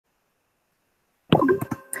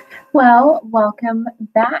Well, welcome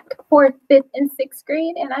back for 5th and 6th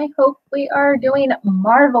grade, and I hope we are doing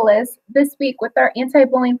marvelous this week with our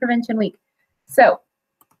Anti-Bullying Prevention Week. So,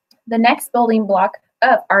 the next building block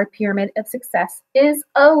of our pyramid of success is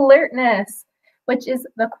alertness, which is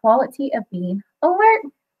the quality of being alert.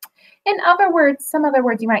 In other words, some other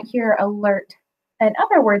words you might hear alert, and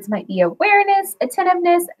other words might be awareness,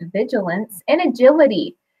 attentiveness, vigilance, and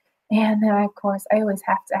agility. And then, of course, I always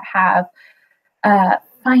have to have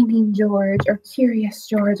Finding George or Curious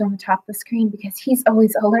George on the top of the screen because he's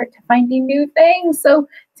always alert to finding new things. So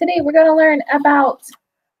today we're going to learn about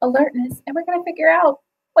alertness and we're going to figure out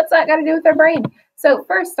what's that got to do with our brain. So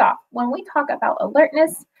first off, when we talk about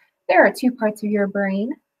alertness, there are two parts of your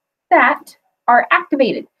brain that are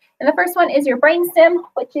activated. And the first one is your brainstem,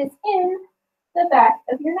 which is in the back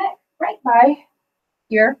of your neck, right by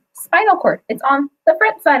your spinal cord. It's on the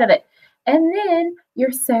front side of it. And then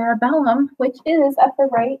your cerebellum, which is at the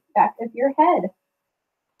right back of your head.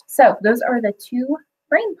 So those are the two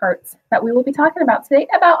brain parts that we will be talking about today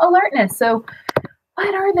about alertness. So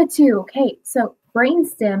what are the two? Okay, so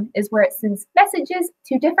brainstem is where it sends messages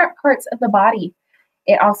to different parts of the body.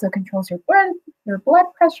 It also controls your blood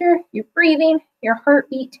pressure, your breathing, your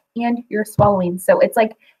heartbeat, and your swallowing. So it's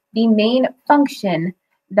like the main function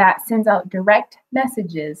that sends out direct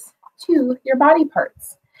messages to your body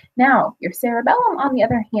parts. Now, your cerebellum, on the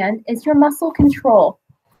other hand, is your muscle control.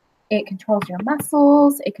 It controls your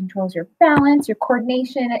muscles, it controls your balance, your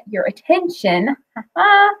coordination, your attention,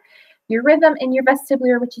 your rhythm, and your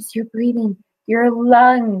vestibular, which is your breathing, your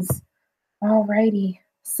lungs. Alrighty.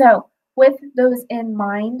 So, with those in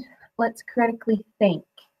mind, let's critically think.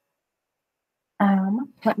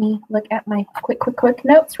 Let me look at my quick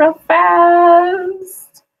notes real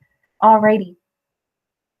fast. Alrighty.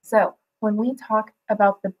 So, when we talk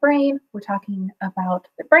about the brain, we're talking about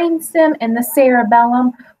the brainstem and the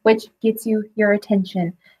cerebellum, which gets you your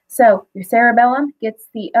attention. So your cerebellum gets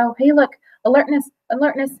the, oh, hey, look, alertness,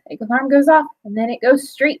 alarm goes off, and then it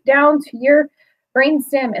goes straight down to your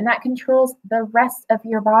brainstem, and that controls the rest of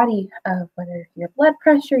your body, of whether your blood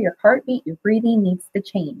pressure, your heartbeat, your breathing needs to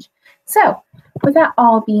change. So with that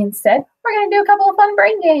all being said, we're going to do a couple of fun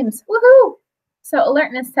brain games. Woohoo! So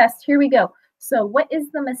alertness test, here we go. So what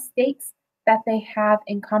is the mistakes that they have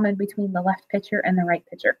in common between the left pitcher and the right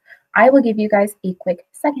pitcher? I will give you guys a quick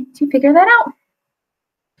second to figure that out.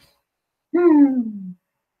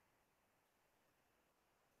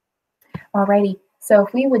 Alrighty, so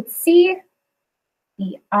if we would see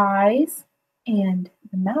the eyes and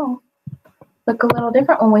the mouth look a little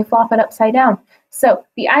different when we flop it upside down. So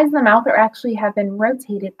the eyes and the mouth are actually have been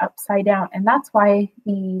rotated upside down, and that's why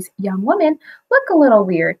these young women look a little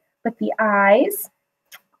weird. But the eyes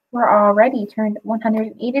were already turned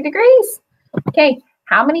 180 degrees. Okay,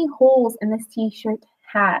 how many holes in this t-shirt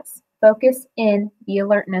has? Focus in the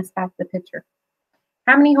alertness at the picture.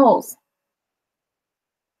 How many holes?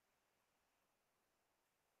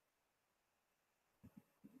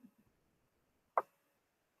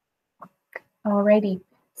 Alrighty,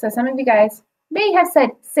 so some of you guys may have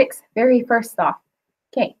said 6 very first off.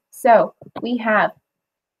 Okay, so we have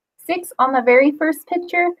 6 on the very first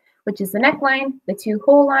picture, which is the neckline, the 2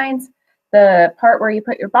 hole lines, the part where you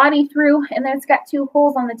put your body through, and then it's got 2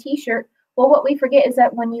 holes on the t-shirt. Well, what we forget is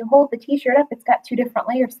that when you hold the t-shirt up, it's got 2 different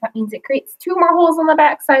layers. That means it creates 2 more holes on the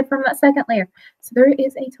back side from that second layer. So there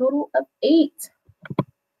is a total of 8.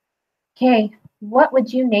 Okay, what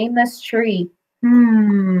would you name this tree?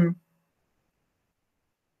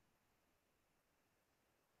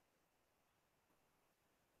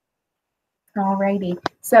 Alrighty,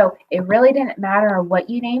 so it really didn't matter what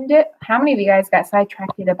you named it. How many of you guys got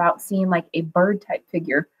sidetracked about seeing like a bird type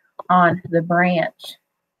figure on the branch?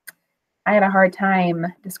 I had a hard time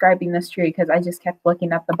describing this tree because I just kept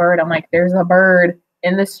looking at the bird. I'm like, there's a bird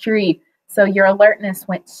in this tree. So your alertness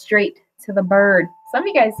went straight to the bird. Some of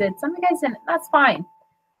you guys did, some of you guys didn't. That's fine.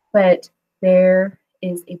 But there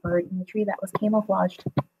is a bird in the tree that was camouflaged.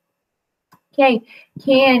 Okay,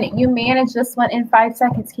 can you manage this one in 5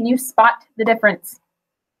 seconds? Can you spot the difference?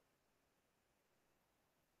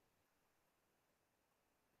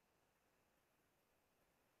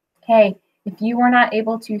 Okay, if you were not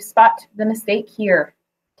able to spot the mistake here,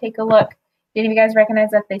 take a look. Did any of you guys recognize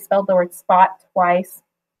that they spelled the word spot twice?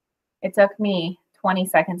 It took me 20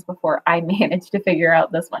 seconds before I managed to figure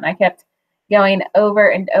out this one. I kept going over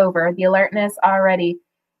and over. The alertness already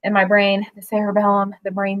in my brain, the cerebellum, the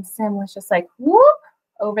brainstem was just like, whoop,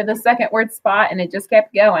 over the second word spot, and it just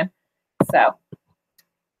kept going. So,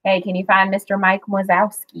 hey, can you find Mr. Mike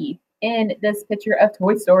Wazowski in this picture of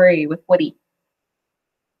Toy Story with Woody?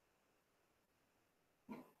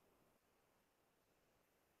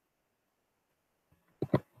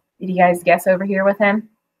 Did you guys guess over here with him?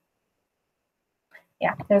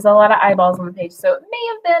 Yeah, there's a lot of eyeballs on the page, so it may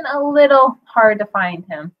have been a little hard to find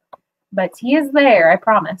him, but he is there, I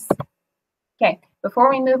promise. Okay, before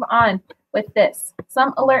we move on with this,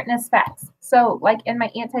 some alertness facts. So, like in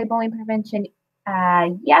my anti-bullying prevention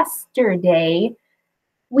yesterday,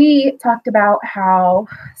 we talked about how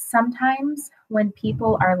sometimes when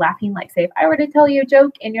people are laughing, like say if I were to tell you a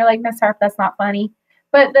joke and you're like, Miss Harp, that's not funny,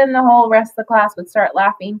 but then the whole rest of the class would start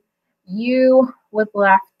laughing, you would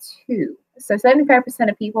laugh too. So 75%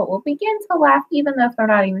 of people will begin to laugh even though if they're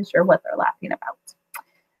not even sure what they're laughing about.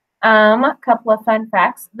 A couple of fun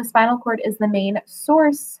facts. The spinal cord is the main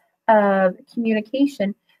source of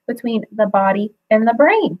communication between the body and the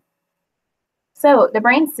brain. So the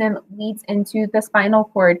brainstem leads into the spinal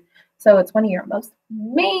cord. So it's one of your most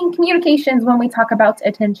main communications when we talk about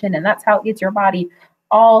attention, and that's how it gets your body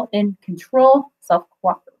all in control,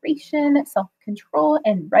 self-cooperation, self-control,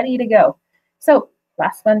 and ready to go. So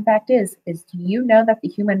last fun fact is do you know that the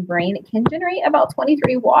human brain can generate about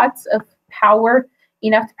 23 watts of power,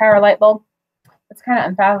 enough to power a light bulb? It's kind of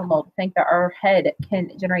unfathomable to think that our head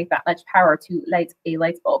can generate that much power to light a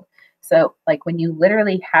light bulb. So like when you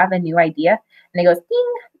literally have a new idea and it goes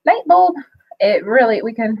ding, light bulb,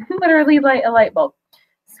 we can literally light a light bulb.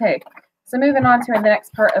 Okay, so moving on to the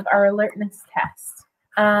next part of our alertness test.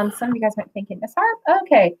 Some of you guys might be thinking, Miss Harp,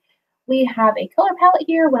 okay, we have a color palette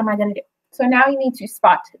here. What am I going to do? So now you need to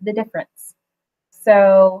spot the difference.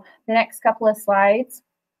 So the next couple of slides,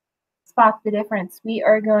 spot the difference. We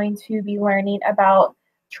are going to be learning about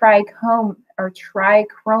trichromats,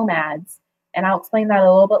 and I'll explain that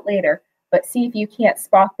a little bit later, but see if you can't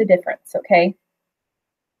spot the difference, okay?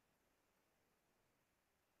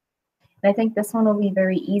 And I think this one will be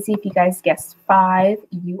very easy. If you guys guessed 5,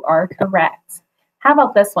 you are correct. How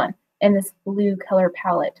about this one in this blue color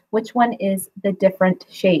palette? Which one is the different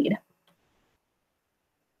shade?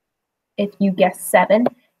 If you guessed 7,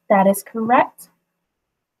 that is correct.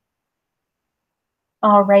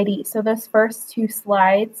 Alrighty, so those first 2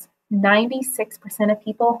 slides, 96% of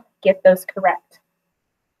people get those correct.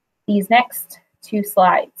 These next 2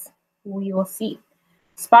 slides, we will see.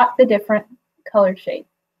 Spot the different color shade.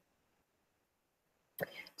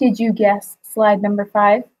 Did you guess slide number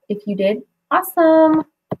 5? If you did, awesome.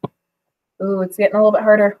 Ooh, it's getting a little bit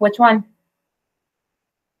harder. Which one?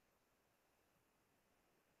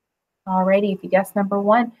 Alrighty, if you guessed number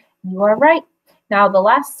 1, you are right. Now, the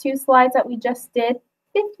last 2 slides that we just did,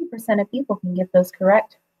 50% of people can get those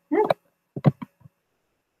correct.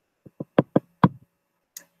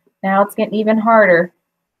 Now it's getting even harder.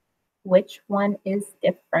 Which one is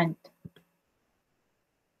different?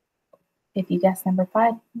 If you guess number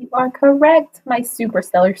 5, you are correct, my super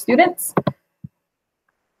stellar students.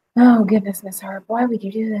 Oh, goodness, Miss Harp, why would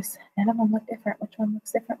you do this? None of them look different. Which one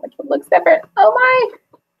looks different? Which one looks different? Oh, my.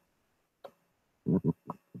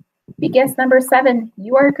 If you guess number 7,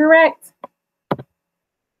 you are correct.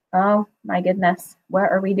 Oh, my goodness.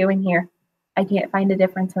 What are we doing here? I can't find a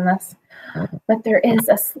difference in this, but there is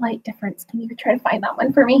a slight difference. Can you try to find that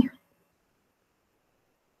one for me?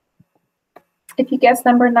 If you guess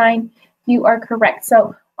number 9, you are correct.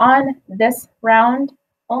 So on this round,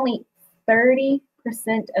 only 30%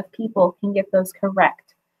 of people can get those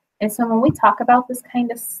correct. And so when we talk about this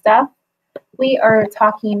kind of stuff, we are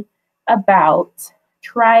talking about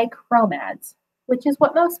trichromats, which is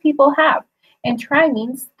what most people have. And tri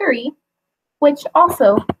means 3, which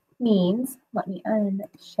also means, let me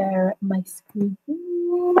unshare my screen.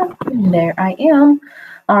 There I am.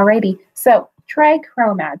 Alrighty, so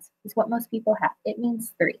trichromats is what most people have. It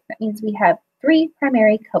means 3. That means we have 3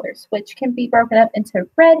 primary colors, which can be broken up into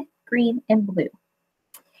red, green, and blue.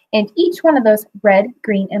 And each one of those red,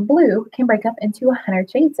 green, and blue can break up into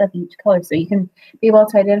 100 shades of each color. So you can be able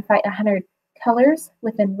to identify 100 colors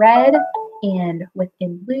within red, and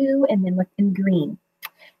within blue, and then within green.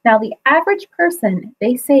 Now, the average person,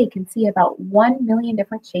 they say, can see about 1 million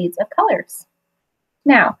different shades of colors.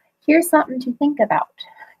 Now, here's something to think about.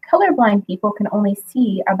 Colorblind people can only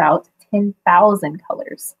see about 10,000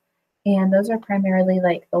 colors. And those are primarily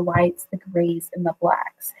like the whites, the grays, and the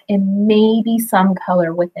blacks, and maybe some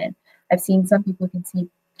color within. I've seen some people can see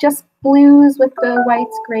just blues with the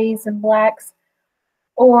whites, grays, and blacks,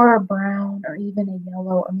 or brown, or even a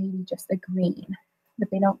yellow, or maybe just a green, but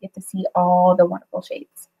they don't get to see all the wonderful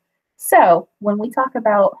shades. So when we talk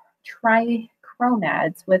about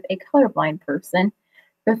trichromats with a colorblind person,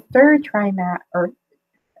 the third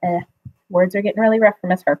words are getting really rough for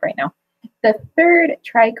Miss Harp right now. The third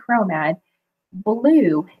trichromat,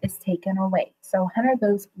 blue, is taken away. So 100 of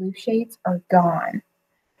those blue shades are gone.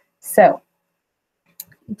 So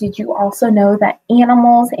Did you also know that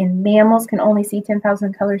animals and mammals can only see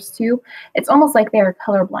 10,000 colors too? It's almost like they are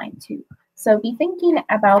colorblind too. So be thinking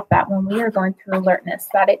about that when we are going through alertness,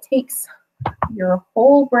 that it takes your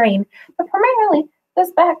whole brain, but primarily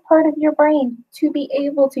this back part of your brain, to be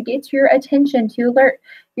able to get your attention, to alert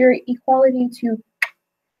your equality to,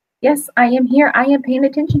 yes, I am here. I am paying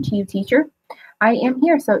attention to you, teacher. I am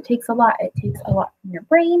here. So it takes a lot. It takes a lot from your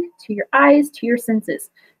brain to your eyes to your senses.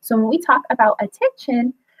 So when we talk about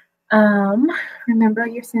attention, remember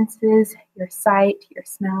your senses, your sight, your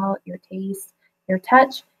smell, your taste, your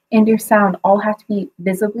touch, and your sound all have to be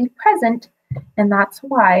visibly present. And that's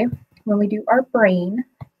why when we do our brain,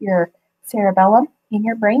 your cerebellum and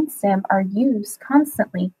your brainstem are used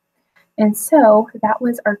constantly. And so that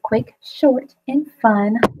was our quick, short, and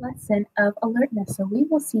fun lesson of alertness. So we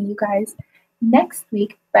will see you guys next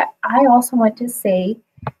week. But I also want to say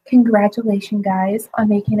congratulations, guys, on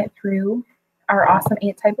making it through our awesome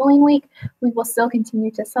anti-bullying week. We will still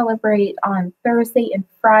continue to celebrate on Thursday and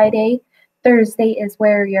Friday. Thursday is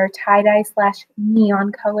where your tie-dye /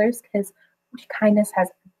 neon colors, because kindness has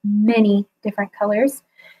many different colors.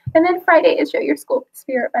 And then Friday is show your school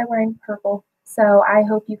spirit by wearing purple. So I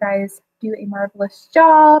hope you guys do a marvelous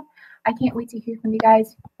job. I can't wait to hear from you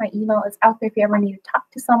guys. My email is out there if you ever need to talk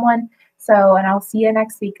to someone. So, and I'll see you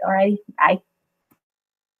next week. All right. Bye.